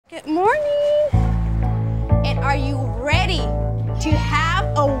Good morning. And are you ready to have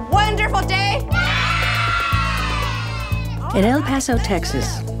a wonderful day? In El Paso,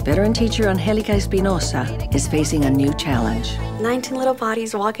 Texas, veteran teacher Angelica Espinosa is facing a new challenge. 19 little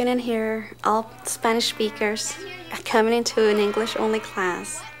bodies walking in here, all Spanish speakers, coming into an English-only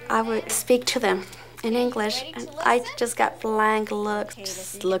class. I would speak to them in English, and I just got blank looks,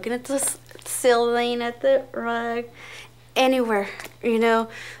 just looking at the ceiling, at the rug, anywhere, you know,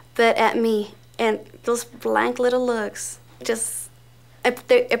 but at me. And those blank little looks,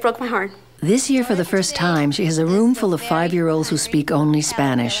 it broke my heart. This year, for the first time, she has a room full of 5-year-olds who speak only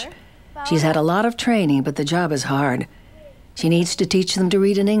Spanish. She's had a lot of training, but the job is hard. She needs to teach them to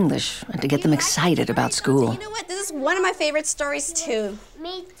read in English and to get them excited about school. You know what? This is one of my favorite stories, too.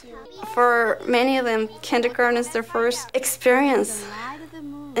 Me too. For many of them, kindergarten is their first experience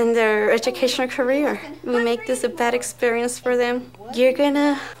in their educational career. We make this a bad experience for them. You're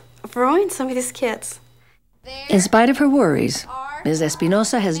gonna ruin some of these kids. In spite of her worries, Ms.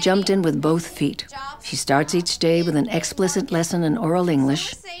 Espinosa has jumped in with both feet. She starts each day with an explicit lesson in oral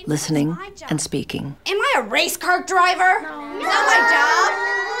English, listening and speaking. Am I a race car driver? Is that my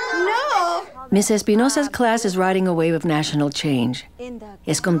job? No. Ms. Espinosa's class is riding a wave of national change.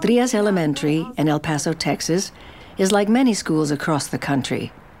 Escontrias Elementary in El Paso, Texas, is like many schools across the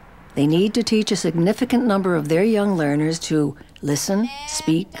country. They need to teach a significant number of their young learners to listen,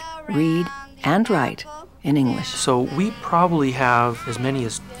 speak, read, and write in English. So we probably have as many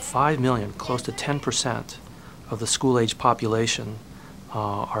as 5 million, close to 10% of the school-age population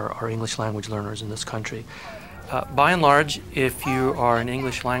are English language learners in this country. By and large, if you are an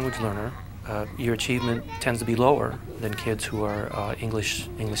English language learner, your achievement tends to be lower than kids who are English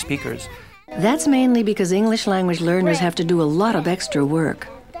speakers. That's mainly because English language learners have to do a lot of extra work.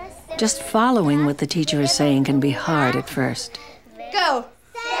 Just following what the teacher is saying can be hard at first. Go.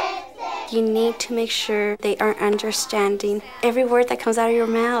 You need to make sure they are understanding every word that comes out of your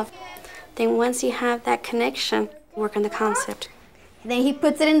mouth. Then once you have that connection, work on the concept. Then he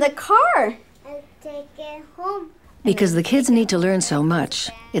puts it in the car. And take it home. Because the kids need to learn so much,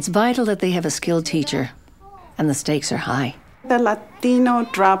 it's vital that they have a skilled teacher. And the stakes are high. The Latino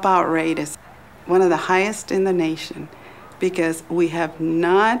dropout rate is one of the highest in the nation because we have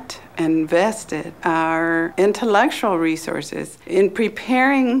not invested our intellectual resources in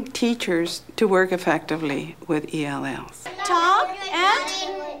preparing teachers to work effectively with ELLs. Top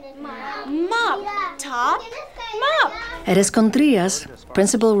and mop. Top, mop. At Escontrias,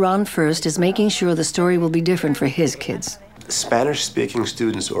 Principal Ron First is making sure the story will be different for his kids. Spanish-speaking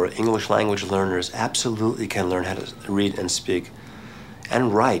students or English language learners absolutely can learn how to read and speak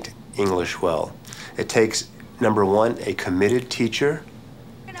and write English well. It takes, number one, a committed teacher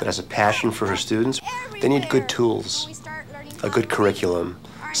that has a passion for her students. They need good tools, a good curriculum,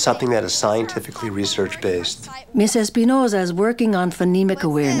 something that is scientifically research-based. Ms. Espinosa is working on phonemic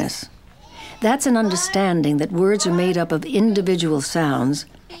awareness. That's an understanding that words are made up of individual sounds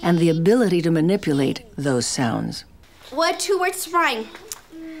and the ability to manipulate those sounds. What 2 words rhyme?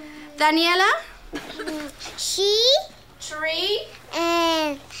 Daniela? She Tree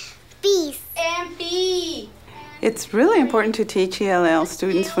and bees. and bee. It's really important to teach ELL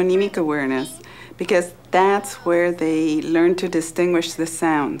students phonemic awareness because that's where they learn to distinguish the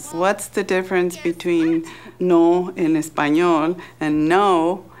sounds. What's the difference between no in Espanol and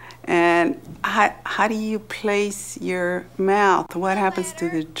no? And how do you place your mouth? What happens to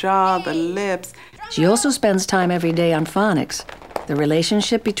the jaw, the lips? She also spends time every day on phonics, the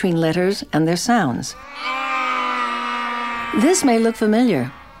relationship between letters and their sounds. This may look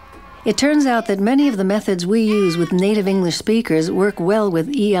familiar. It turns out that many of the methods we use with native English speakers work well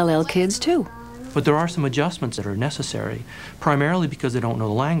with ELL kids, too. But there are some adjustments that are necessary, primarily because they don't know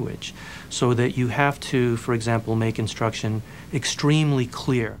the language, so that you have to, for example, make instruction extremely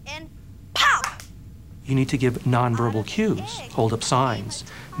clear. And pop. You need to give nonverbal cues, hold up signs,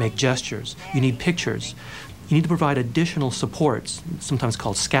 make gestures. You need pictures. You need to provide additional supports, sometimes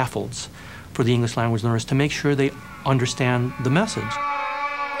called scaffolds, for the English language learners to make sure they understand the message.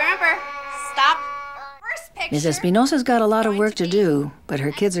 Remember, stop. First picture. Ms. Espinosa's got a lot of work to do, but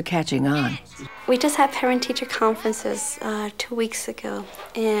her kids are catching on. We just had parent-teacher conferences 2 weeks ago,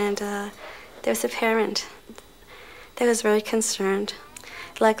 and there was a parent that was very concerned.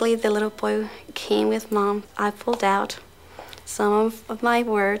 Luckily, the little boy came with Mom. I pulled out some of my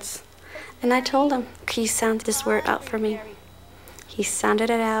words, and I told him, "Can you sound this word out for me?" He sounded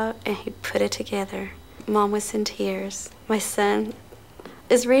it out, and he put it together. Mom was in tears. My son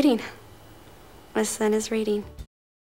is reading. My son is reading.